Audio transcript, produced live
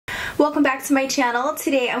Welcome back to my channel.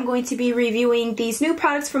 Today I'm going to be reviewing these new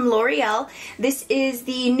products from L'Oreal. This is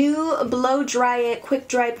the new Blow Dry It Quick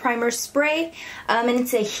Dry Primer Spray, and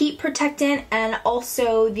it's a heat protectant, and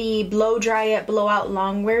also the Blow Dry It Blowout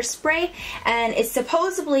Longwear Spray, and it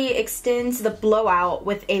supposedly extends the blowout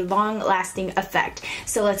with a long-lasting effect.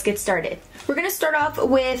 So let's get started. We're going to start off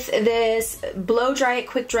with this Blow Dry It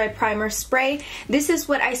Quick Dry Primer Spray. This is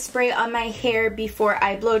what I spray on my hair before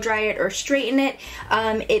I blow dry it or straighten it.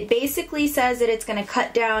 It basically says that it's going to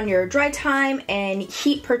cut down your dry time and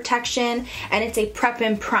heat protection, and it's a prep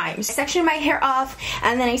and prime. I sectioned my hair off,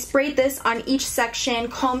 and then I sprayed this on each section,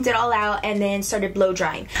 combed it all out, and then started blow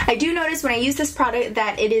drying. I do notice when I use this product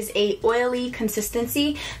that it is a oily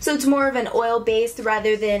consistency, so it's more of an oil based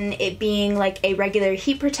rather than it being like a regular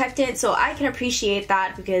heat protectant, so I can appreciate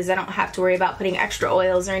that because I don't have to worry about putting extra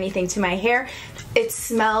oils or anything to my hair. It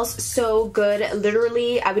smells so good.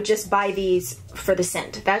 Literally, I would just buy these for the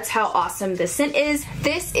scent. That's how awesome the scent is.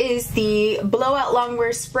 This is the Blowout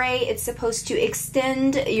Longwear Spray. It's supposed to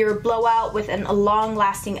extend your blowout with a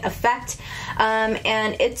long-lasting effect,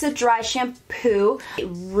 and it's a dry shampoo. It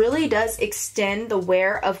really does extend the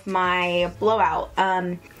wear of my blowout.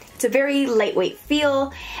 It's a very lightweight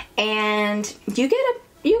feel, and you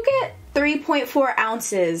get 3.4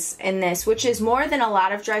 ounces in this, which is more than a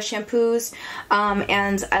lot of dry shampoos,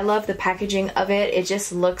 and I love the packaging of it. It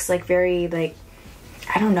just looks like very, like,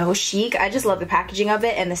 I don't know, chic. I just love the packaging of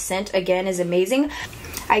it, and the scent again is amazing.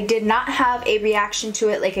 I did not have a reaction to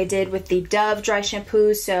it like I did with the Dove dry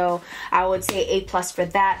shampoo, so I would say A+ for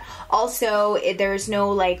that. Also, there's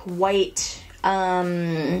no like white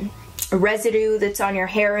residue that's on your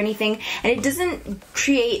hair or anything, and it doesn't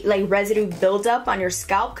create like residue buildup on your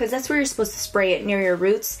scalp because that's where you're supposed to spray it, near your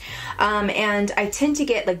roots, and I tend to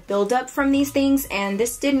get like buildup from these things, and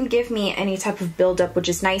this didn't give me any type of buildup, which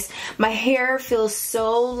is nice. My hair feels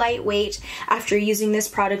so lightweight after using this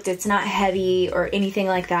product. It's not heavy or anything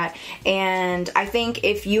like that, and I think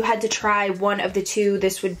if you had to try one of the two,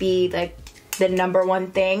 this would be like the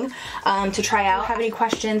 #1 thing to try out. If you have any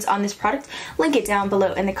questions on this product, link it down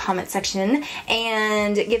below in the comment section,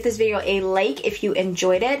 and give this video a like if you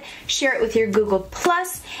enjoyed it, share it with your Google+,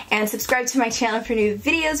 and subscribe to my channel for new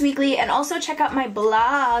videos weekly, and also check out my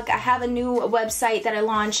blog. I have a new website that I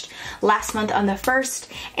launched last month on the 1st,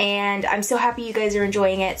 and I'm so happy you guys are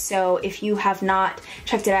enjoying it. So if you have not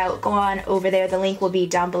checked it out, go on over there. The link will be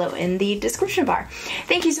down below in the description bar.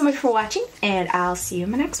 Thank you so much for watching, and I'll see you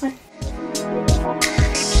in my next one.